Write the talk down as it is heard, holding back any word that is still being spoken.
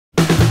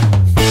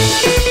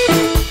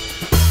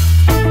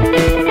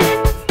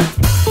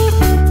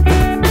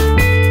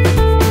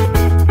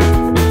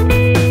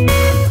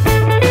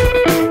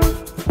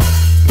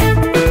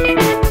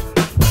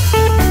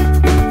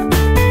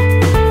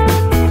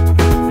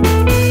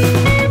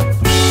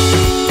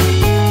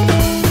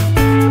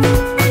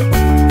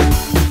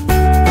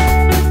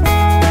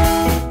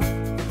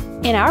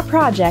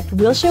project,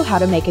 we'll show how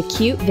to make a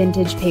cute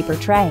vintage paper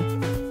tray.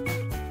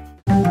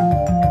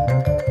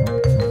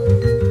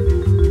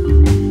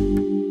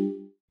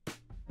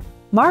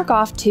 Mark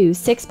off two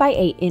 6 by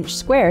 8 inch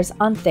squares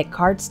on thick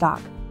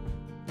cardstock.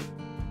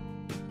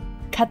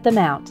 Cut them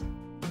out.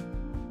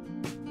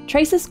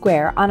 Trace a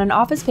square on an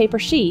office paper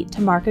sheet to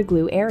mark a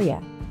glue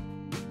area.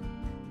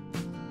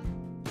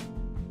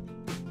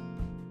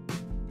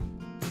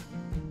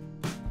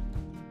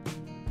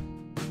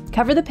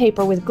 Cover the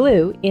paper with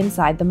glue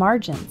inside the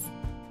margins.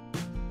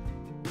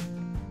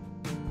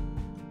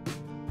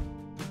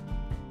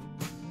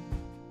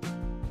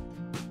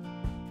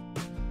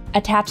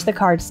 Attach the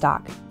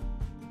cardstock.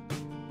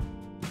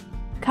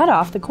 Cut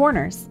off the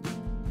corners.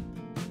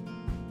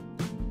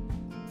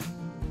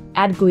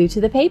 Add glue to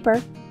the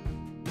paper.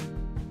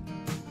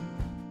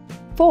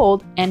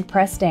 Fold and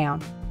press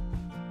down.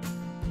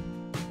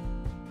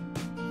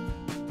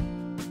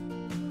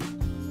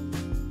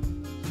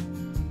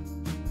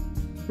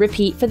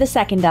 Repeat for the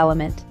second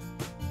element.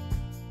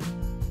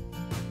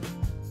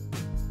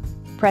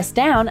 Press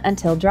down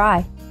until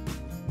dry.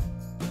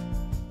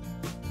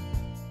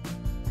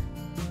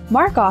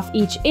 Mark off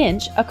each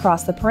inch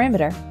across the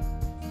perimeter.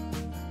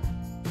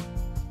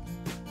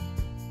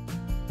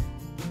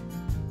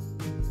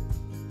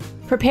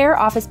 Prepare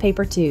office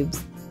paper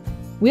tubes.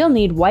 We'll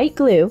need white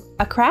glue,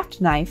 a craft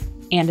knife,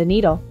 and a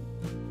needle.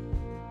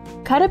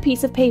 Cut a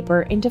piece of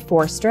paper into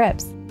 4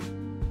 strips.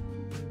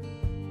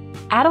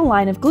 Add a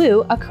line of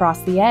glue across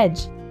the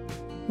edge.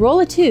 Roll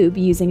a tube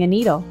using a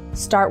needle.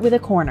 Start with a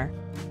corner.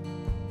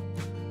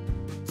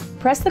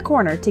 Press the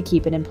corner to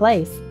keep it in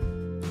place.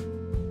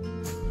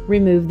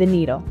 Remove the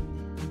needle.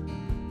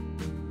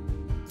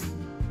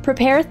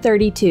 Prepare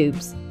 30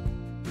 tubes.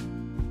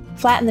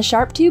 Flatten the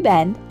sharp tube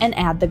end and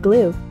add the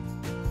glue.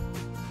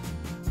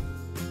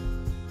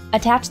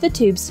 Attach the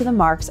tubes to the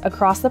marks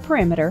across the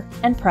perimeter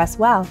and press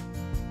well.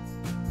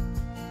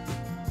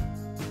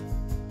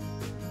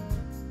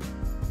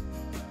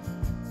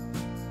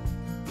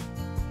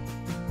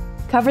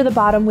 Cover the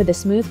bottom with a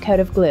smooth coat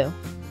of glue.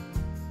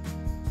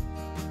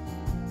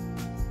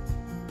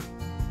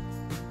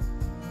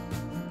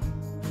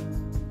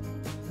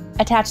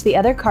 Attach the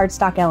other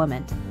cardstock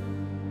element.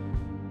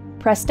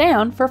 Press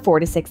down for 4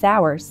 to 6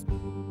 hours.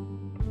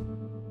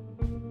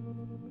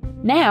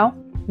 Now,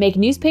 make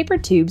newspaper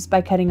tubes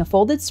by cutting a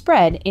folded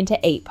spread into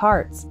 8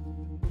 parts.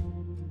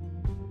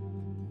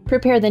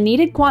 Prepare the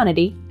needed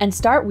quantity and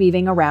start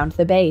weaving around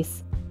the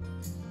base.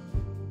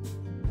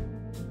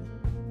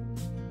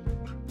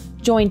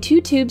 Join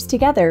 2 tubes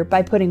together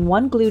by putting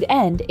one glued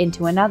end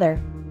into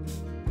another.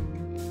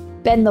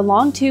 Bend the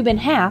long tube in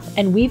half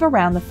and weave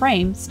around the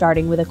frame,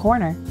 starting with a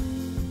corner.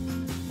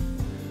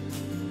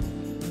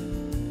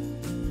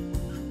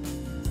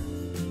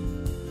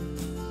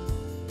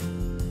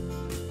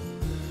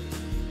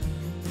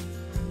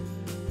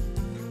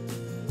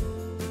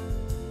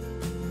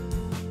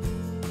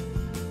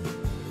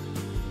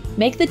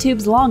 Make the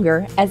tubes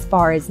longer as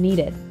far as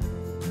needed.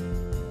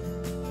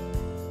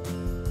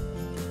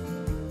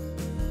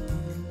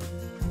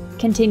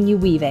 Continue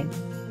weaving.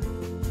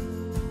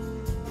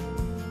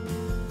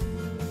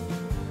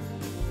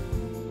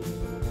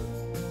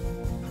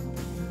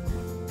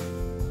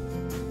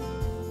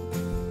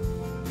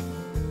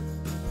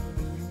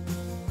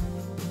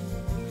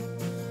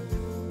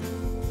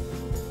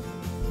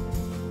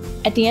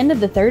 At the end of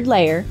the third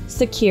layer,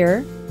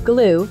 secure,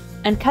 glue,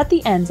 and cut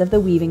the ends of the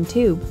weaving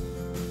tube.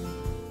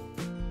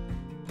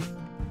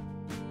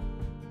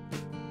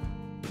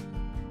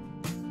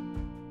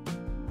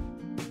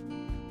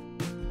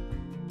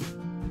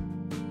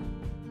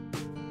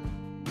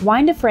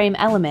 Wind a frame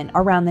element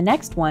around the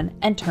next one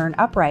and turn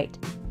upright.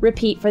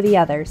 Repeat for the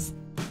others.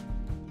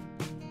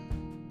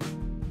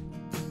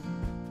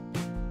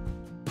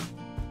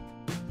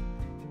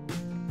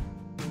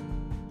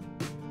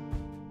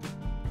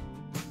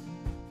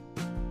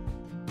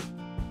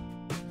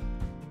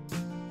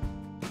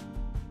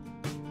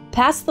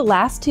 Pass the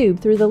last tube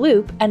through the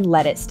loop and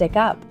let it stick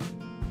up.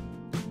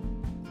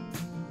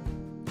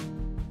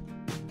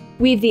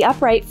 Weave the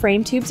upright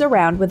frame tubes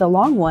around with a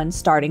long one,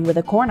 starting with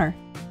a corner.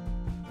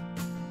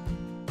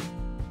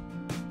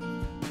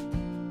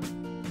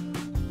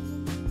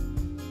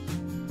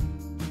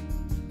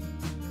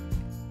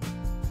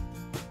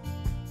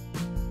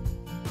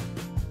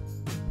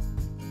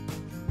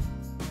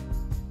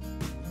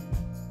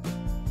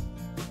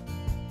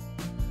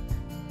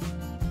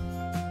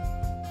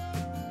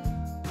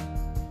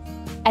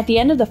 At the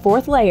end of the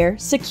fourth layer,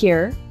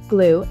 secure,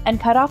 glue,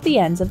 and cut off the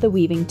ends of the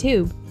weaving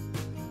tube.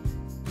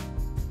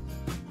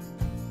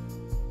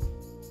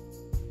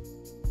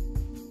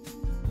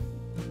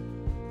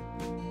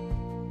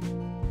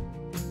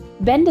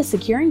 Bend a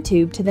securing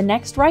tube to the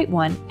next right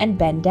one and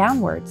bend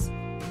downwards.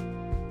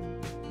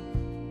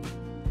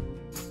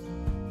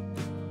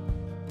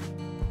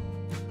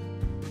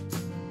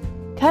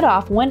 Cut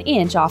off 1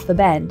 inch off the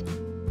bend.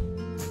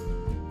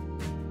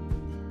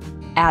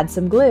 Add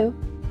some glue.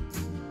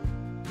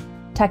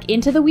 Tuck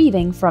into the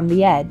weaving from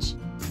the edge.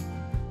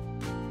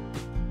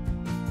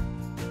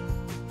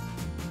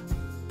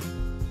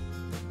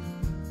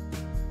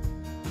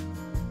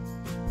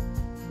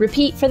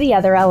 Repeat for the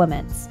other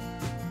elements.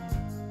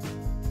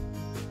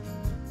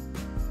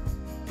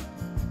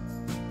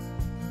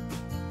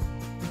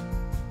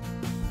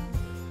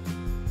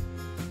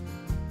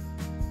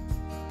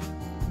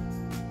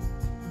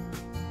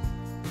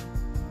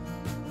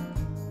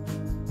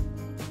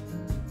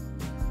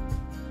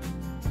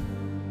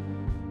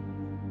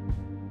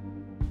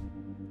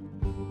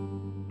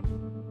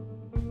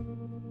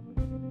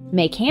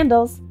 Make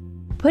handles.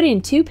 Put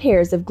in 2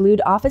 pairs of glued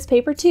office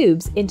paper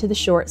tubes into the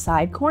short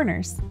side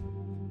corners.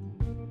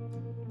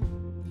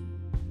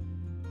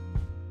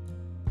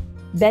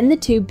 Bend the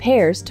tube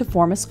pairs to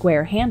form a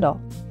square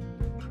handle.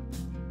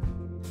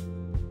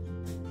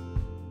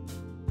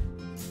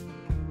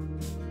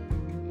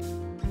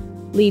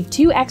 Leave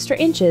 2 extra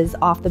inches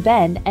off the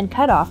bend and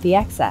cut off the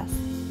excess.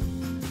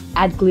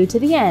 Add glue to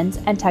the ends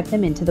and tuck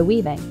them into the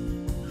weaving.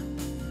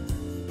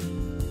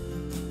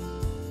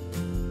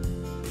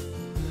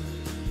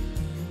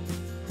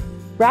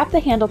 Wrap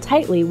the handle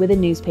tightly with a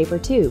newspaper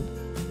tube.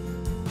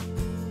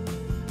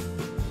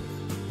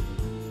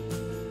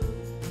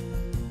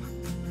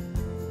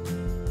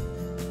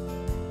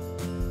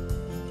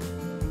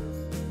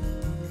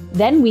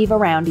 Then weave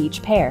around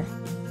each pair.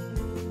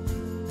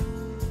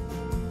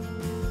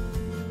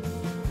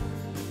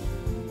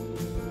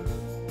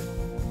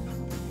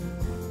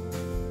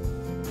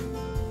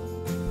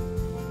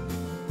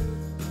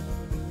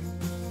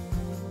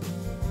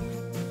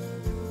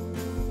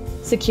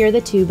 Secure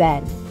the tube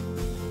end.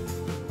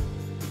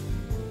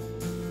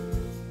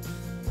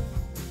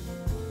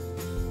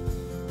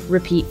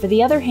 Repeat for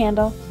the other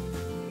handle.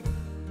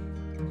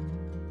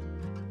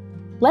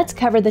 Let's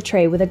cover the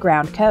tray with a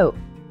ground coat.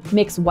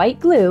 Mix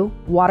white glue,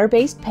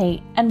 water-based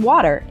paint, and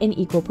water in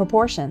equal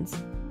proportions.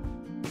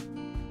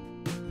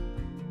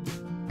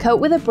 Coat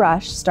with a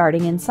brush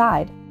starting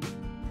inside.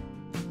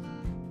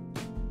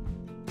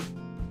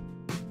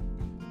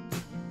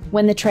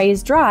 When the tray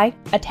is dry,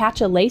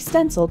 attach a lace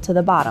stencil to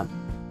the bottom.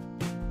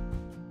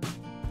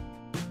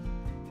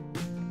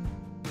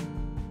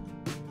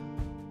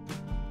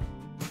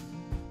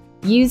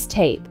 Use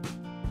tape.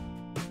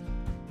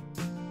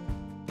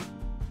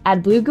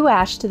 Add blue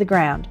gouache to the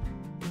ground.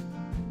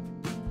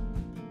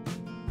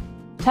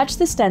 Touch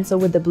the stencil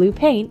with the blue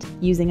paint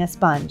using a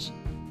sponge.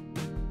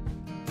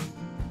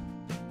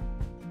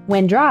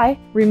 When dry,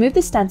 remove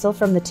the stencil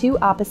from the 2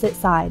 opposite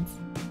sides.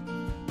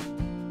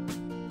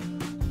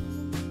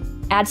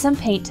 Add some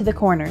paint to the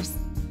corners.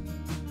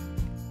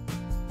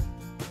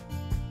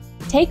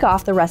 Take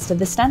off the rest of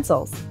the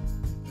stencils.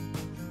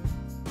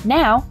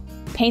 Now,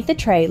 paint the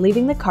tray,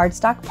 leaving the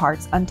cardstock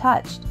parts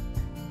untouched.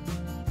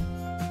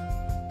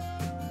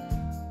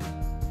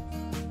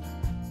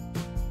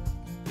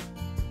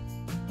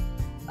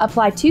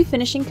 Apply 2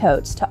 finishing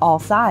coats to all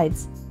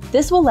sides.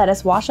 This will let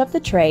us wash up the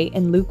tray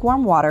in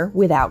lukewarm water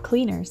without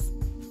cleaners.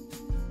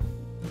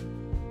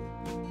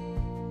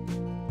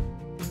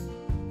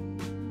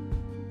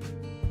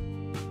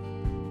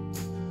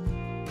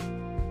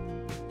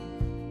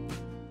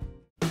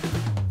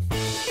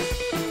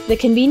 The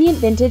convenient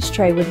vintage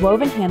tray with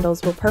woven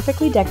handles will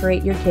perfectly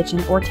decorate your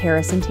kitchen or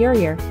terrace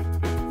interior.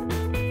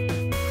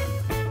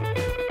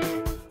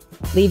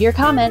 Leave your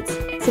comments,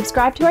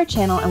 subscribe to our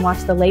channel, and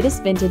watch the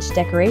latest vintage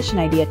decoration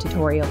idea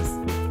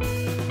tutorials.